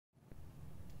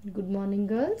Good morning,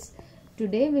 girls.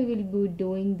 Today we will be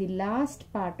doing the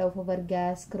last part of our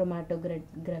gas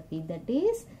chromatography, that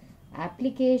is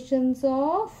applications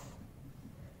of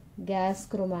gas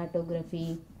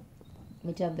chromatography,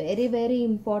 which are very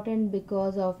important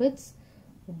because of its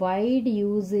wide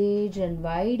usage and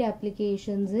wide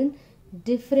applications in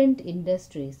different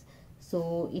industries.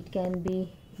 So it can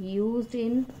be used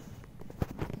in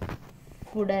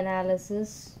food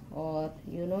analysis or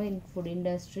in food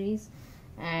industries,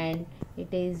 and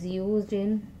it is used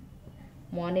in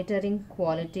monitoring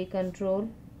quality control.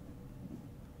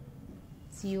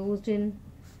 It's used in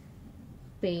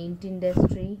paint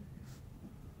industry,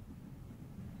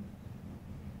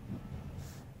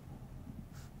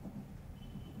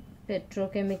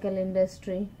 petrochemical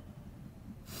industry,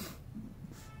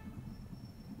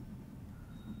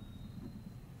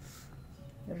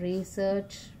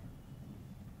 research,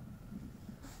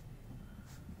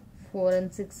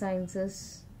 forensic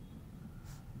sciences,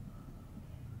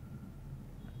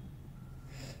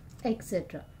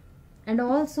 etc. And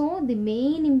also the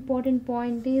main important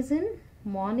point is in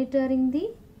monitoring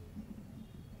the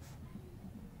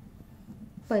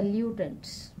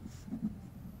pollutants.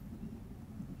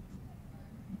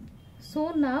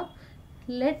 So now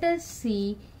let us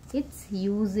see its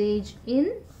usage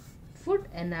in food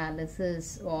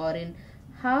analysis, or in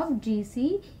how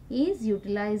GC is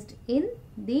utilized in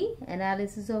the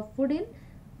analysis of food in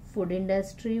food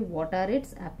industry. What are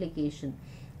its application?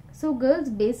 So girls,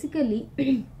 basically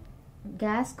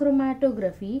gas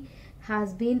chromatography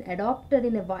has been adopted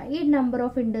in a wide number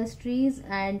of industries,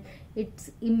 and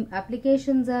its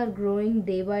applications are growing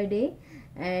day by day,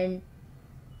 and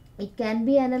it can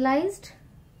be analyzed,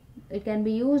 it can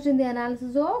be used in the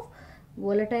analysis of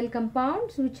volatile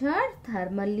compounds which are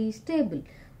thermally stable.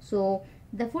 So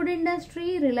the food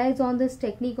industry relies on this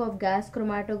technique of gas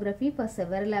chromatography for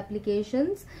several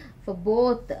applications, for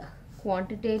both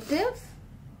quantitative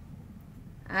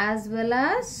as well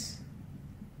as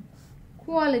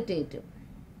qualitative.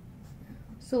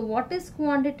 So what is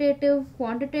quantitative?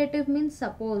 Quantitative means,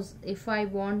 suppose if I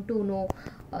want to know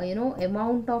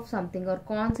amount of something or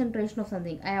concentration of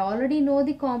something, I already know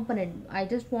the component, I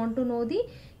just want to know the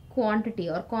quantity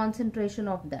or concentration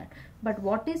of that. But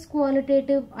what is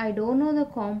qualitative? I don't know the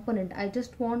component, I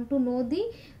just want to know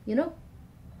the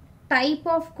type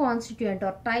of constituent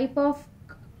or type of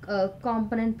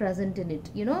component present in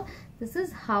it. This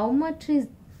is how much is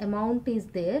amount is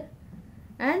there.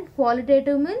 And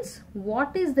qualitative means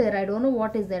what is there, I don't know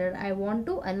what is there, I want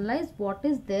to analyze what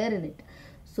is there in it.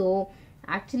 So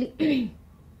actually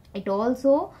it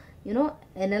also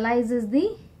analyzes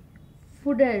the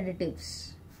food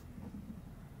additives.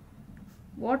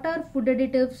 What are food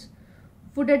additives?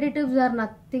 Food additives are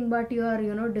nothing but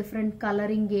your different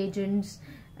coloring agents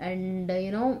and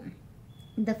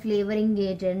the flavoring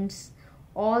agents.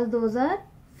 All those are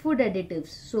food additives.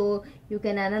 So you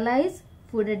can analyze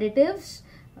food additives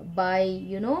by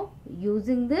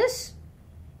using this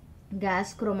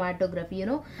gas chromatography.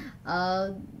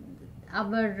 Our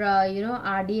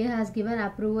RDA has given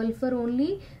approval for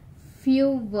only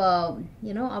few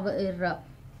our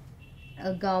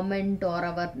government or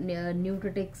our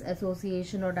nutritics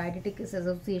association or dietetics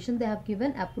association, they have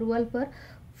given approval for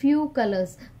few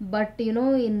colors, but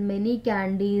in many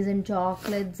candies and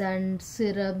chocolates and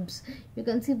syrups you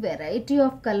can see variety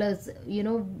of colors. We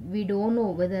don't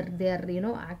know whether they are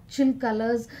actual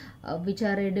colors which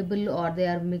are edible, or they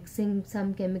are mixing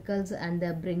some chemicals and they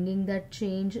are bringing that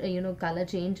change, color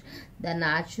change, they're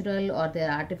natural or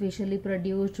they're artificially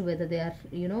produced, whether they are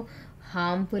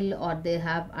harmful or they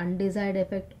have undesired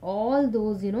effect. All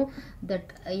those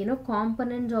that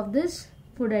components of this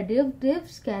food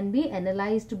additives can be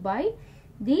analyzed by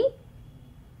the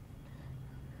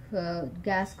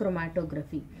gas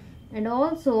chromatography. And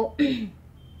also you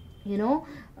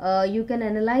can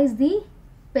analyze the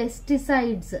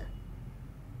pesticides.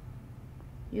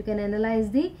 You can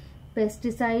analyze the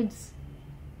pesticides,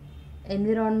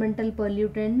 environmental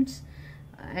pollutants,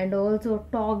 and also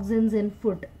toxins in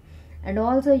food. And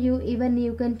also you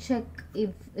can check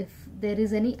if there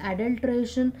is any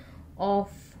adulteration of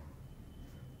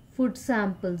food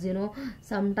samples.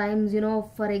 Sometimes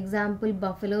for example,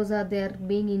 buffaloes are there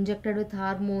being injected with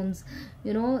hormones.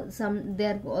 Some they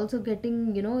are also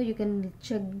getting you can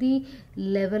check the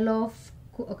level of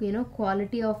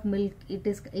quality of milk.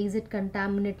 Is it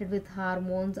contaminated with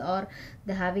hormones, or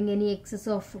they having any excess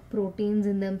of proteins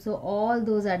in them. So all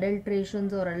those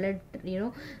adulterations or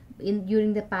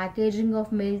during the packaging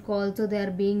of milk also they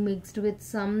are being mixed with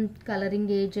some coloring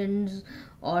agents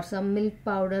or some milk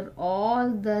powder.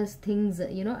 All those things,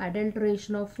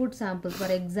 adulteration of food samples,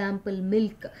 for example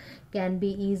milk, can be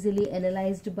easily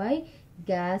analyzed by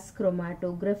gas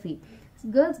chromatography.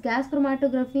 Girls, gas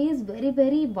chromatography is very,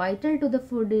 very vital to the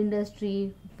food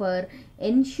industry for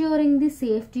ensuring the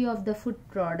safety of the food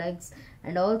products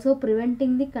and also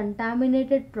preventing the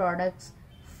contaminated products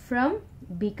from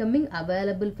becoming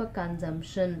available for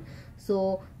consumption.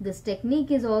 So this technique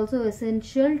is also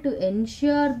essential to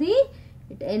ensure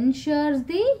it ensures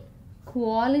the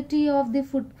quality of the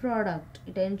food product.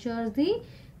 It ensures the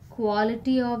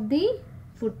quality of the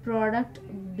food product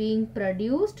being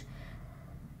produced,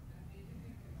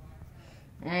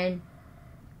 and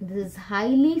this is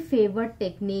highly favored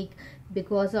technique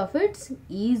because of its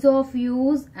ease of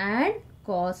use and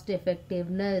cost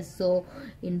effectiveness. So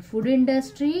in food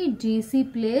industry,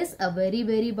 GC plays a very,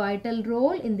 very vital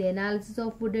role in the analysis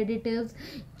of food additives,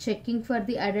 checking for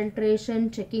the adulteration,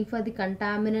 checking for the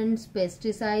contaminants,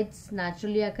 pesticides,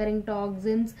 naturally occurring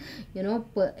toxins.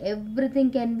 Everything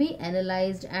can be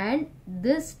analyzed, and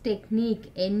this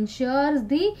technique ensures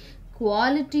the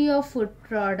quality of food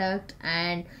product,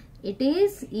 and it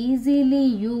is easily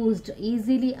used,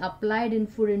 easily applied in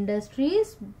food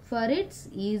industries for its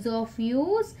ease of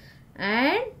use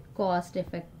and cost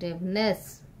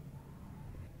effectiveness.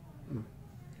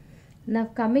 Now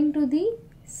coming to the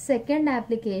second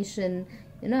application,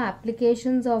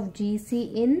 applications of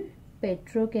GC in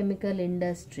petrochemical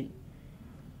industry.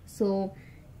 So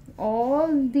all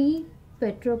the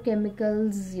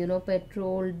petrochemicals,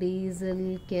 petrol,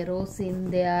 diesel,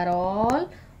 kerosene, they are all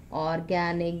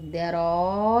organic, they are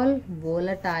all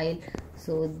volatile.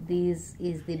 So this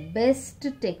is the best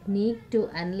technique to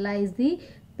analyze the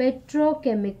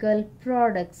petrochemical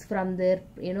products from their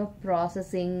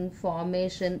processing,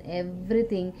 formation,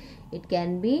 everything. It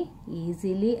can be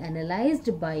easily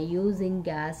analyzed by using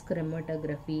gas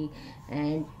chromatography.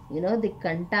 And the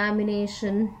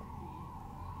contamination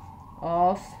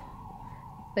of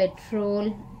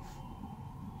petrol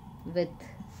with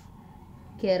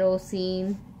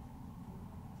kerosene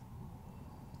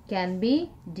can be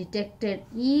detected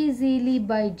easily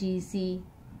by GC,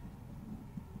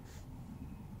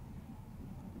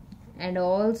 and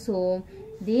also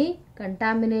the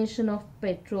contamination of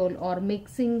petrol or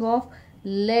mixing of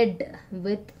lead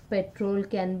with petrol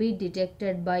can be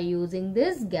detected by using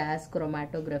this gas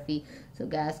chromatography. So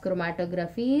gas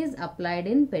chromatography is applied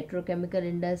in petrochemical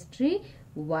industry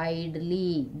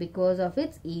widely because of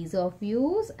its ease of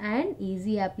use and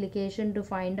easy application to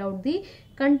find out the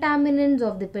contaminants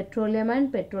of the petroleum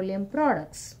and petroleum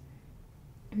products.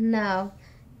 Now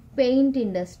paint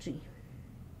industry.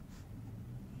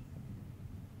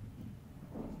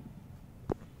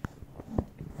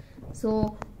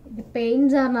 So the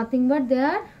paints are nothing but they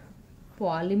are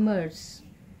polymers.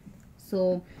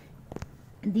 So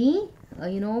the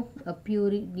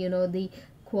the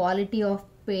quality of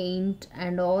paint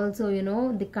and also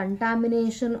the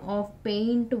contamination of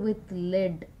paint with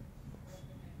lead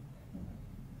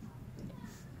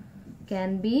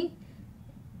can be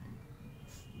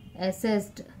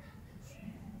assessed.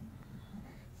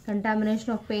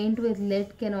 Contamination of paint with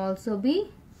lead can also be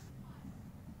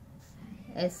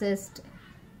assessed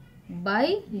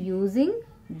by using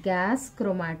gas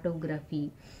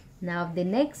chromatography. Now the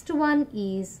next one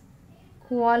is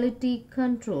quality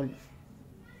control.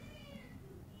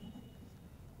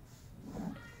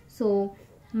 So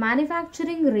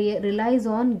manufacturing relies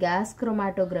on gas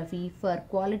chromatography for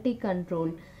quality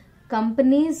control.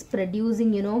 Companies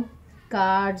producing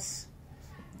cars,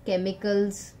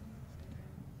 chemicals,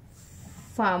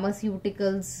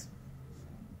 pharmaceuticals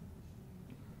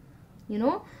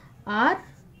are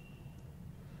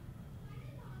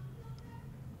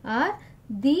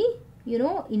the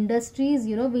industries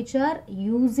which are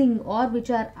using or which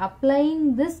are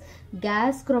applying this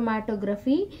gas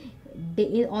chromatography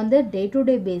on the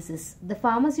day-to-day basis. The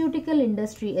pharmaceutical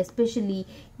industry especially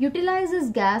utilizes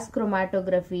gas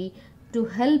chromatography to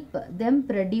help them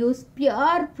produce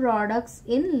pure products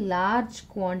in large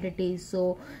quantities.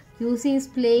 So QC is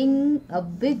playing a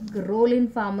big role in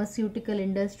pharmaceutical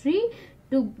industry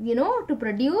to to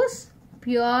produce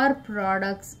pure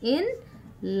products in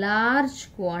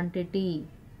large quantity.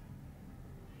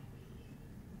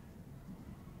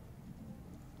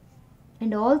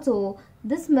 And also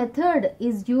this method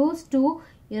is used to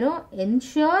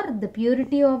ensure the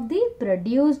purity of the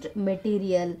produced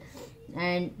material.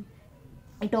 And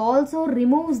it also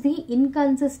removes the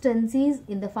inconsistencies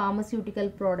in the pharmaceutical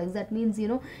products. That means,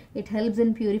 it helps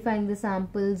in purifying the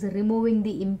samples, removing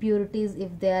the impurities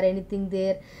if there are anything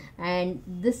there. And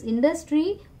this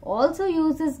industry also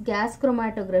uses gas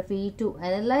chromatography to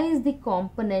analyze the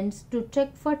components to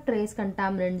check for trace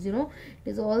contaminants. It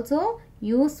is also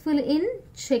useful in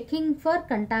checking for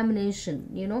contamination.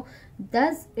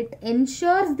 Thus it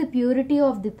ensures the purity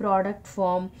of the product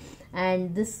form.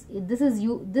 And this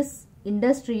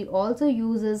industry also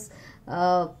uses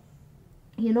it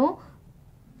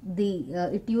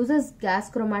uses gas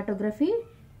chromatography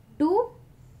to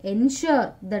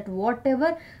ensure that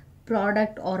whatever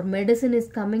product or medicine is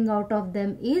coming out of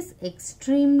them is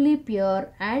extremely pure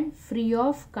and free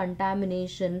of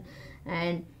contamination.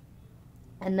 And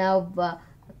now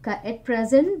at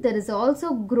present there is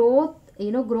also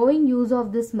growing use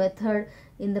of this method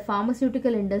in the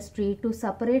pharmaceutical industry to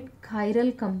separate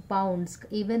chiral compounds.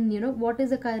 Even what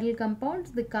is a chiral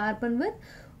compounds? The carbon with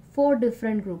 4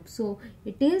 different groups. So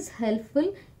it is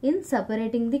helpful in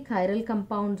separating the chiral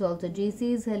compounds also.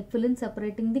 GC is helpful in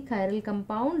separating the chiral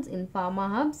compounds in pharma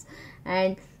hubs.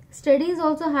 And studies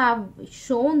also have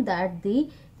shown that the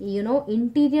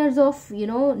interiors of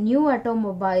new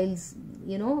automobiles,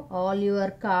 all your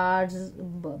cars,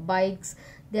 bikes,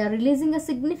 they are releasing a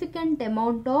significant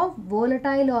amount of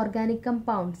volatile organic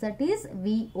compounds, that is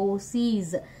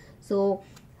VOCs. So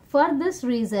for this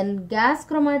reason, gas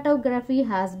chromatography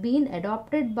has been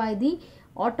adopted by the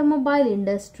automobile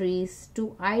industries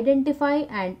to identify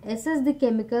and assess the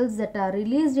chemicals that are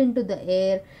released into the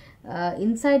air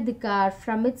inside the car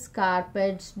from its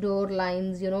carpets, door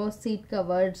lines, seat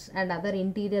covers and other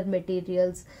interior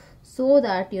materials, so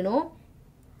that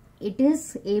it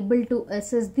is able to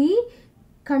assess the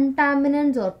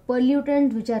contaminants or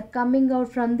pollutants which are coming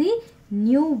out from the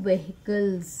new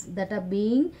vehicles that are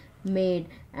being made.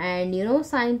 And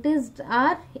scientists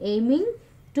are aiming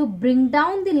to bring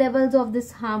down the levels of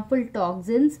this harmful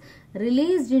toxins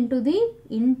released into the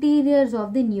interiors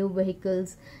of the new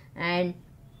vehicles. And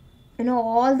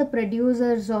all the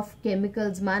producers of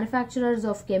chemicals, manufacturers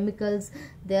of chemicals,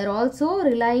 they are also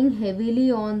relying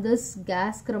heavily on this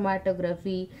gas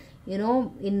chromatography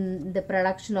in the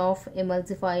production of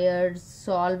emulsifiers,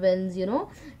 solvents,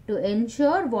 to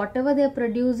ensure whatever they are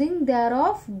producing, they are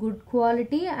of good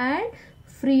quality and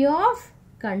free of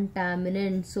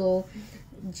contaminants. So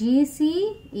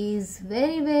GC is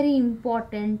very, very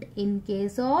important in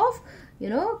case of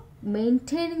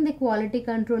maintaining the quality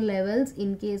control levels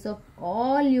in case of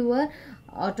all your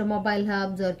automobile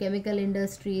hubs or chemical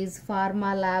industries,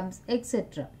 pharma labs,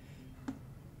 etc.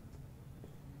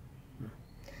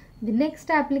 The next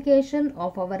application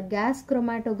of our gas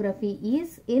chromatography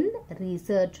is in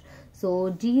research.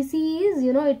 So GC is,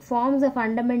 it forms a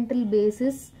fundamental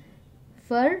basis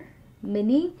for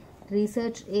many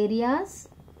research areas.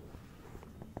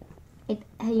 It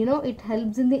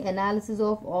helps in the analysis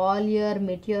of all your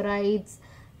meteorites,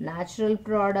 natural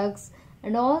products,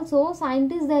 and also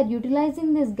scientists, they are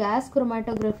utilizing this gas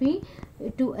chromatography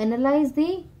to analyze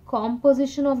the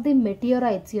composition of the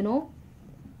meteorites,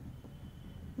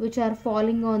 which are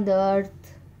falling on the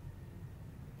earth.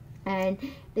 And it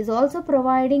is also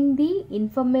providing the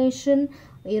information,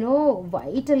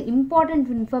 vital important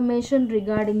information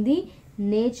regarding the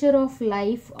nature of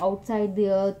life outside the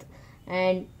earth.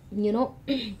 And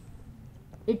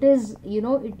it is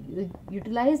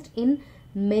utilized in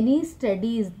many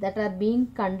studies that are being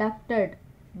conducted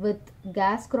with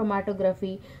gas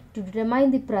chromatography to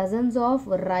determine the presence of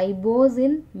ribose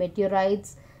in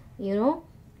meteorites.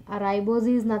 A ribose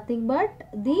is nothing but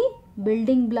the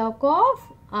building block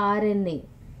of RNA,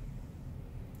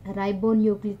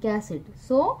 ribonucleic acid.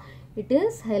 So it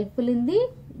is helpful in the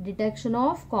detection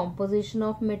of composition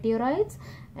of meteorites.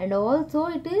 And also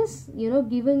it is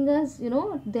giving us,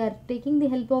 they are taking the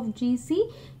help of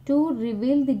GC to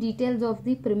reveal the details of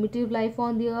the primitive life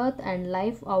on the earth and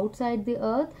life outside the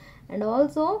earth. And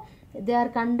also they are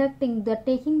taking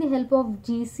the help of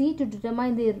GC to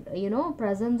determine the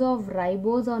presence of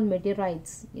ribose on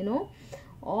meteorites.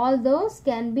 All those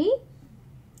can be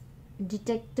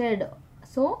detected.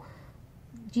 So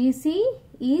GC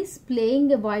is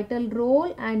playing a vital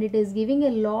role, and it is giving a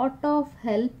lot of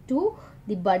help to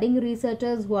the budding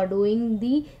researchers who are doing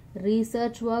the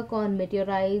research work on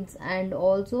meteorites, and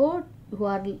also who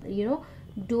are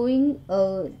doing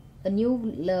a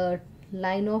new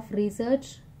line of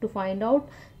research to find out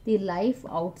the life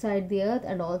outside the earth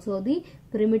and also the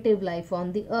primitive life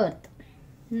on the earth.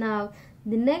 Now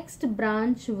the next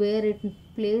branch where it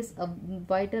plays a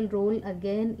vital role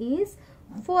again is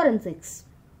forensics.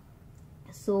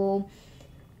 So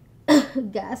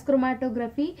gas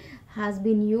chromatography has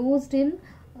been used in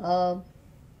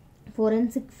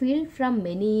forensic field from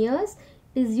many years.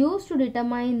 It is used to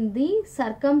determine the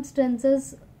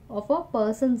circumstances of a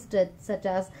person's death, such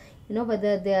as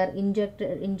whether they are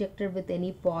injected with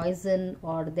any poison,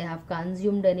 or they have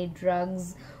consumed any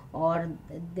drugs, or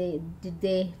did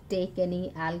they take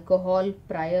any alcohol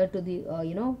prior to the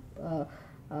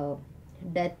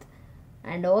death.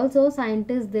 And also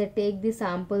scientists, they take the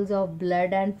samples of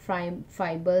blood and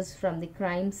fibers from the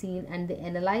crime scene and they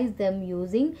analyze them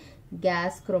using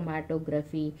gas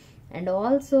chromatography. And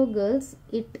also girls,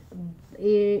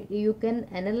 you can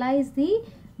analyze the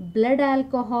blood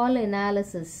alcohol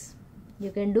analysis.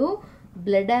 You can do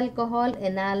blood alcohol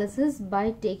analysis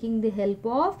by taking the help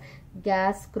of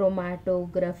gas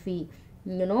chromatography.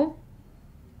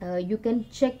 You can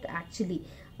check actually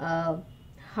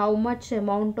how much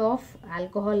amount of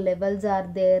alcohol levels are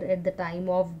there at the time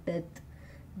of death.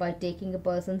 By taking a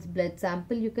person's blood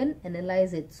sample, you can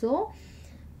analyze it. So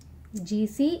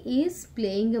GC is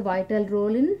playing a vital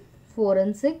role in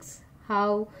forensics.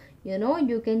 How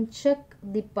you can check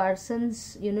the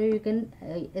person's, you can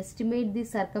estimate the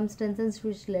circumstances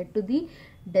which led to the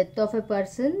death of a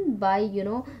person by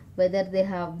whether they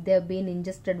have been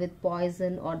ingested with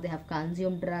poison, or they have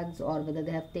consumed drugs, or whether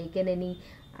they have taken any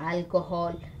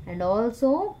alcohol. And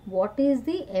also what is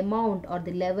the amount or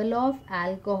the level of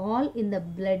alcohol in the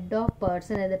blood of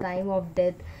person at the time of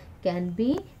death can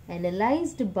be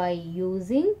analyzed by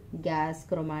using gas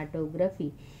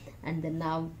chromatography. And then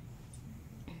now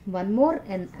one more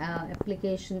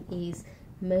application is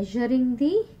measuring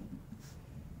the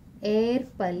air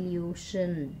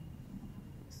pollution.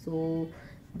 So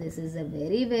this is a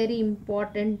very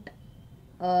important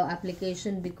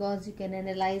application, because you can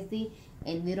analyze the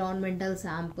environmental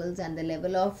samples and the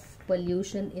level of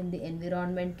pollution in the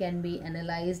environment can be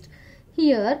analyzed.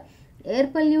 Here air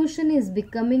pollution is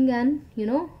becoming an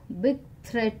big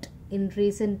threat in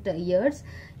recent years.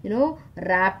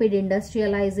 Rapid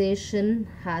industrialization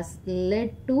has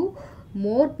led to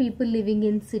more people living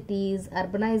in cities.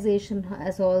 Urbanization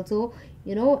has also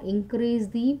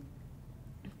increased the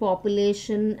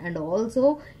population, and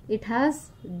also it has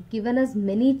given us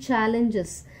many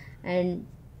challenges, and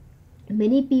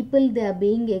many people, they are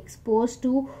being exposed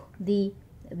to the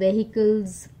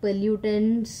vehicles,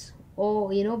 pollutants, or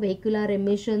vehicular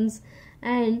emissions.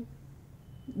 And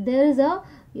there is a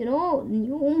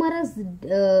numerous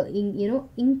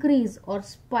increase or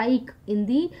spike in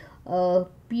the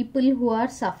people who are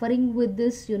suffering with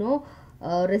this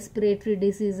respiratory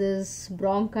diseases,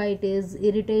 bronchitis,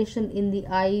 irritation in the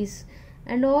eyes.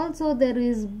 And also there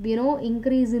is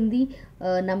increase in the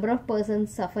number of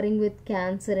persons suffering with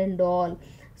cancer and all.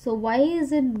 So why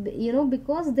is it?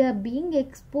 Because they are being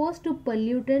exposed to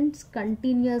pollutants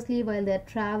continuously while they are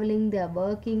traveling, they are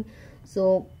working.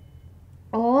 So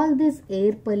all these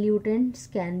air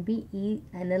pollutants can be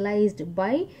analyzed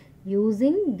by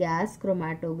using gas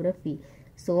chromatography.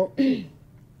 So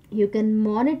you can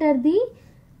monitor the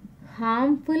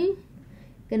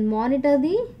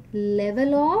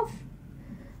level of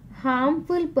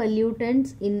harmful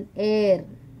pollutants in air.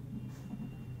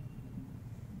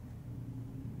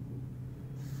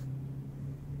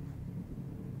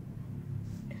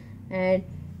 And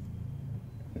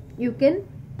you can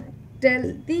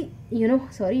tell the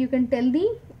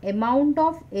amount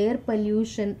of air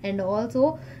pollution, and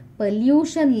also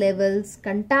pollution levels,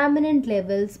 contaminant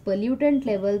levels, pollutant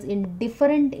levels in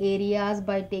different areas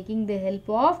by taking the help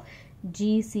of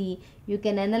GC. You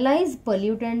can analyze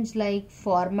pollutants like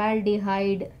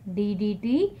formaldehyde,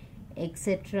 DDT,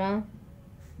 etc.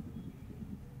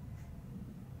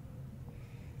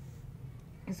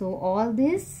 So all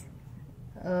this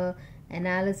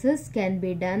analysis can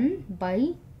be done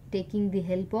by taking the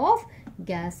help of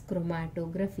gas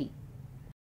chromatography.